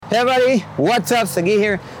Hey everybody, what's up? Sagi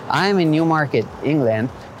here. I'm in Newmarket, England,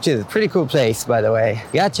 which is a pretty cool place, by the way.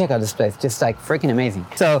 You gotta check out this place, just like freaking amazing.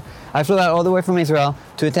 So I flew out all the way from Israel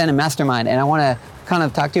to attend a mastermind, and I wanna kind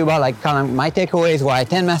of talk to you about like kind of my takeaways, why I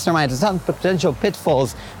attend masterminds, and some potential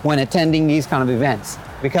pitfalls when attending these kind of events.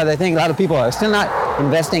 Because I think a lot of people are still not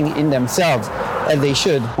investing in themselves as they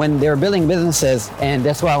should when they're building businesses, and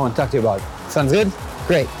that's what I want to talk to you about. Sounds good?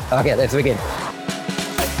 Great. Okay, let's begin.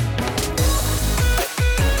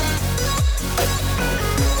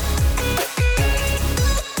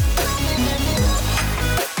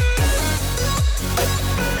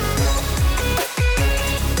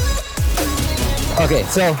 Okay,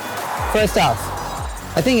 so first off,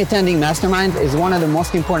 I think attending masterminds is one of the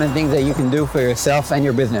most important things that you can do for yourself and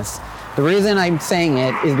your business. The reason I'm saying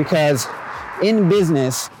it is because in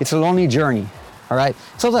business, it's a lonely journey, all right?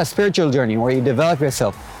 It's also a spiritual journey where you develop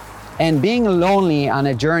yourself. And being lonely on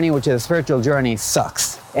a journey, which is a spiritual journey,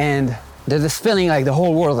 sucks. And there's this feeling like the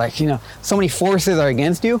whole world, like, so many forces are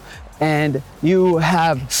against you, and you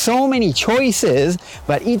have so many choices,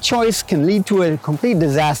 but each choice can lead to a complete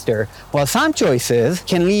disaster, while some choices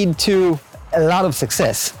can lead to a lot of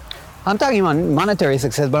success. I'm talking about monetary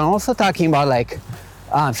success, but I'm also talking about like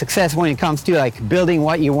success when it comes to like building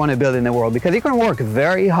what you want to build in the world, because you can work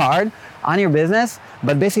very hard on your business,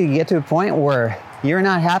 but basically get to a point where you're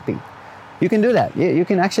not happy. You can do that. You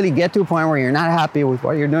can actually get to a point where you're not happy with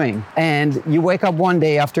what you're doing. And you wake up one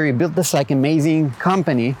day after you built this like amazing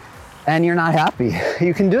company and you're not happy.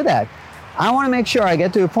 You can do that. I want to make sure I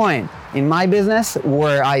get to a point in my business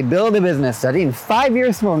where I build a business that in 5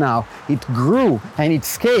 years from now, it grew and it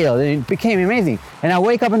scaled and it became amazing. And I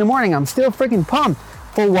wake up in the morning, I'm still freaking pumped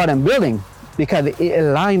for what I'm building because it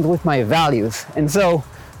aligned with my values. And so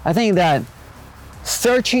I think that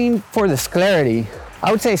searching for this clarity, I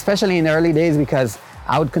would say especially in the early days, because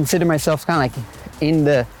I would consider myself kind of like in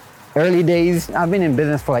the early days. I've been in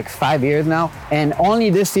business for like 5 years now, and only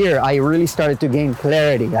this year I really started to gain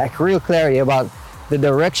clarity, like real clarity about the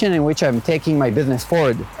direction in which I'm taking my business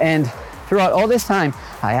forward. And throughout all this time,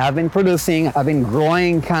 I have been producing, I've been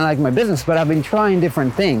growing kind of like my business, but I've been trying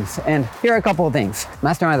different things. And here are a couple of things.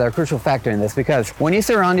 Masterminds are a crucial factor in this, because when you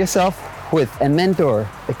surround yourself with a mentor,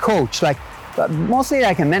 a coach, like mostly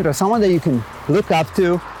like a mentor, someone that you can look up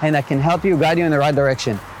to and that can help you, guide you in the right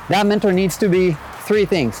direction, that mentor needs to be three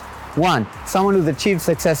things. One, someone who's achieved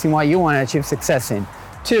success in what you want to achieve success in.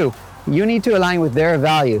 Two, you need to align with their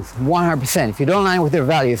values 100%. If you don't align with their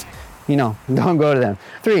values, don't go to them.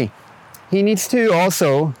 Three, he needs to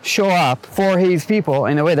also show up for his people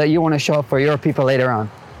in a way that you want to show up for your people later on.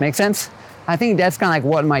 Make sense? I think that's kind of like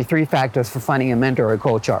what my three factors for finding a mentor or a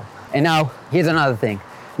coach are. And now, here's another thing.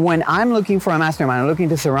 When I'm looking for a mastermind, I'm looking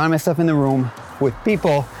to surround myself in the room with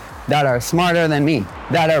people that are smarter than me,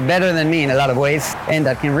 that are better than me in a lot of ways, and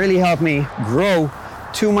that can really help me grow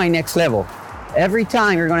to my next level. Every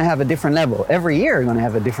time you're gonna have a different level. Every year you're gonna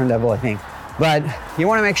have a different level, I think. But you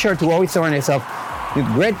wanna make sure to always surround yourself with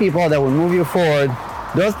great people that will move you forward.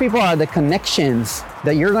 Those people are the connections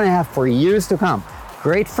that you're gonna have for years to come.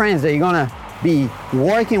 Great friends that you're gonna be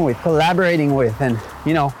working with, collaborating with, and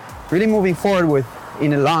really moving forward with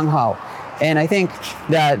in the long haul. And I think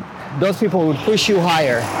that those people would push you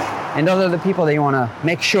higher. And those are the people that you want to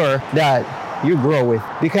make sure that you grow with.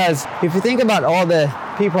 Because if you think about all the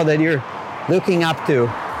people that you're looking up to,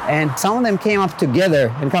 and some of them came up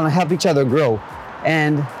together and kind of help each other grow.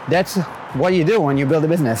 And that's what you do when you build a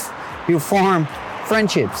business. You form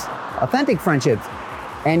friendships, authentic friendships,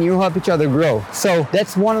 and you help each other grow. So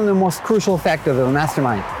that's one of the most crucial factors of a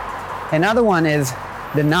mastermind. Another one is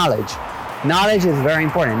the knowledge. Knowledge is very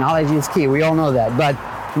important. Knowledge is key. We all know that. But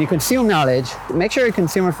when you consume knowledge, make sure you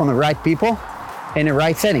consume it from the right people in the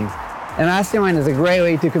right settings. And mastermind is a great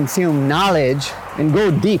way to consume knowledge and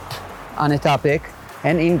go deep on a topic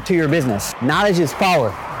and into your business. Knowledge is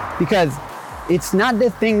power, because it's not the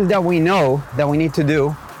things that we know that we need to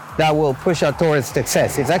do that will push us towards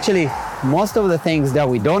success. It's actually most of the things that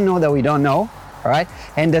we don't know, all right?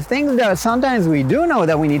 And the things that sometimes we do know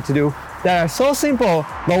that we need to do that are so simple,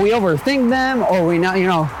 but we overthink them, or we're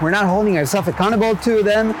not holding ourselves accountable to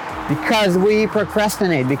them because we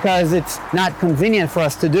procrastinate, because it's not convenient for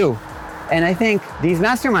us to do. And I think these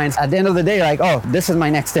masterminds, at the end of the day, like, oh, this is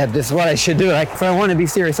my next step. This is what I should do. Like, if I want to be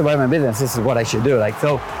serious about my business, this is what I should do. Like,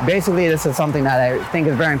 so basically, this is something that I think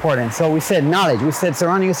is very important. So we said knowledge. We said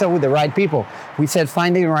surrounding yourself with the right people. We said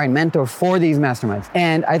finding the right mentor for these masterminds.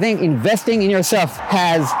 And I think investing in yourself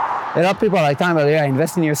has, a lot of people are like talking about, yeah,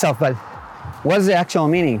 invest in yourself, but what's the actual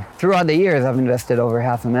meaning? Throughout the years, I've invested over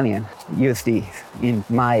 $500,000 USD in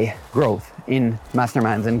my growth in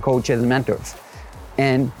masterminds and coaches and mentors.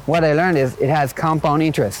 And what I learned is it has compound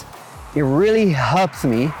interest. It really helps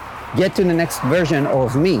me get to the next version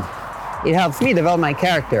of me. It helps me develop my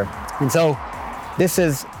character. And so this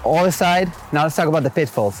is all aside. Now let's talk about the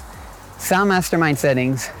pitfalls. Some mastermind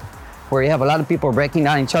settings where you have a lot of people breaking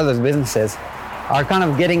down each other's businesses are kind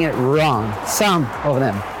of getting it wrong, some of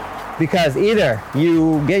them. Because either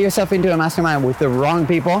you get yourself into a mastermind with the wrong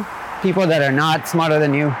people that are not smarter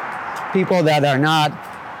than you, people that are not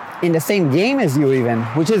in the same game as you even,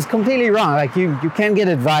 which is completely wrong. Like you can't get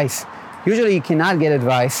advice. Usually you cannot get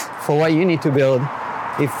advice for what you need to build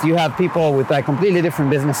if you have people with like completely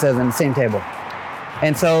different businesses on the same table.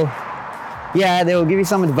 And so, yeah, they will give you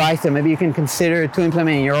some advice that maybe you can consider to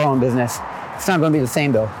implement in your own business. It's not going to be the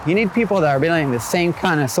same though. You need people that are building the same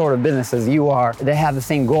kind of sort of business as you are. They have the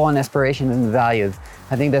same goal and aspirations and values.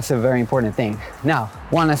 I think that's a very important thing. Now,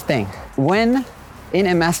 one last thing. When in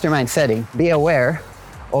a mastermind setting, be aware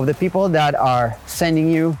of the people that are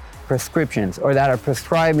sending you prescriptions or that are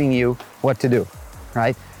prescribing you what to do,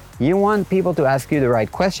 right? You want people to ask you the right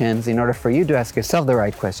questions in order for you to ask yourself the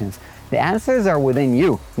right questions. The answers are within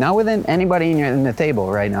you, not within anybody in the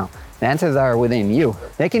table right now. The answers are within you.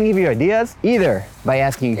 They can give you ideas either by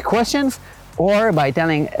asking you questions or by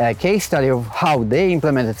telling a case study of how they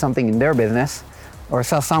implemented something in their business or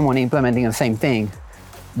saw someone implementing the same thing.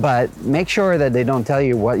 But make sure that they don't tell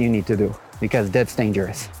you what you need to do, because that's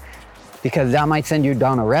dangerous. Because that might send you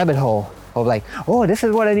down a rabbit hole of like, oh, this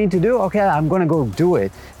is what I need to do? Okay, I'm gonna go do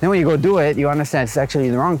it. Then when you go do it, you understand it's actually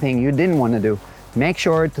the wrong thing you didn't want to do. Make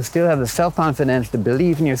sure to still have the self-confidence, the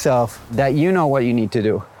belief in yourself that you know what you need to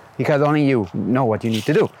do, because only you know what you need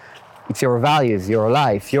to do. It's your values, your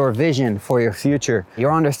life, your vision for your future,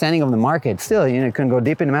 your understanding of the market. Still, you can go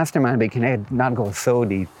deep in the mastermind, but you can not go so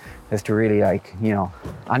deep as to really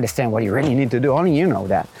understand what you really need to do. Only you know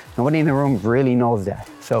that. Nobody in the room really knows that.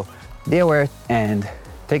 So be aware and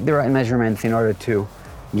take the right measurements in order to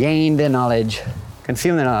gain the knowledge,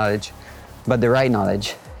 consume the knowledge, but the right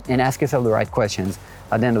knowledge, and ask yourself the right questions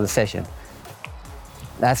at the end of the session.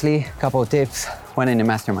 Lastly, a couple of tips when in a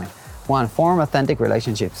mastermind. One, form authentic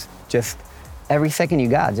relationships. Just every second you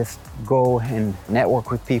got, just go and network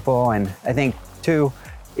with people. And I think two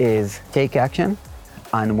is take action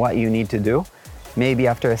on what you need to do. Maybe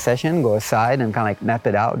after a session, go aside and kind of like map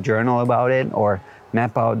it out, journal about it, or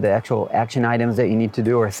map out the actual action items that you need to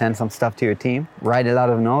do, or send some stuff to your team. Write a lot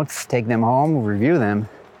of notes, take them home, review them.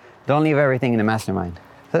 Don't leave everything in the mastermind.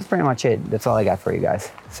 That's pretty much it. That's all I got for you guys.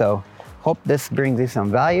 So hope this brings you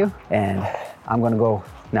some value, and I'm gonna go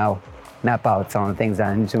now map out some of the things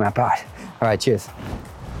that I need to map out. All right, cheers.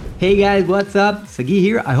 Hey guys, what's up? Sagi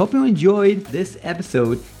here. I hope you enjoyed this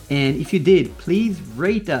episode. And if you did, please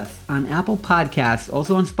rate us on Apple Podcasts,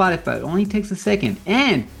 also on Spotify. It only takes a second.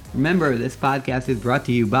 And remember, this podcast is brought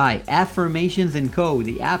to you by Affirmations & Co.,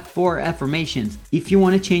 the app for affirmations. If you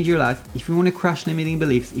want to change your life, if you want to crush limiting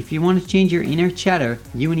beliefs, if you want to change your inner chatter,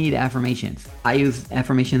 you need affirmations. I use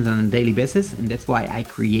affirmations on a daily basis, and that's why I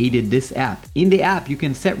created this app. In the app, you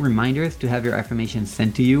can set reminders to have your affirmations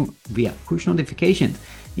sent to you via push notifications.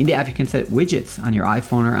 In the app, you can set widgets on your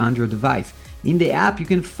iPhone or Android device. In the app, you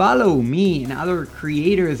can follow me and other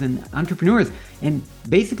creators and entrepreneurs. And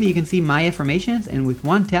basically, you can see my affirmations, and with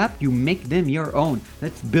one tap, you make them your own.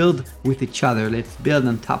 Let's build with each other. Let's build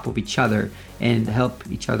on top of each other and help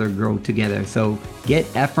each other grow together. So get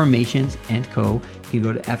Affirmations & Co. You can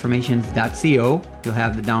go to affirmations.co. You'll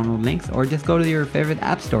have the download links, or just go to your favorite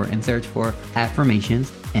app store and search for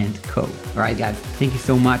Affirmations & Co. All right, guys, thank you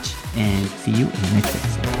so much, and see you in the next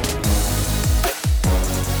episode.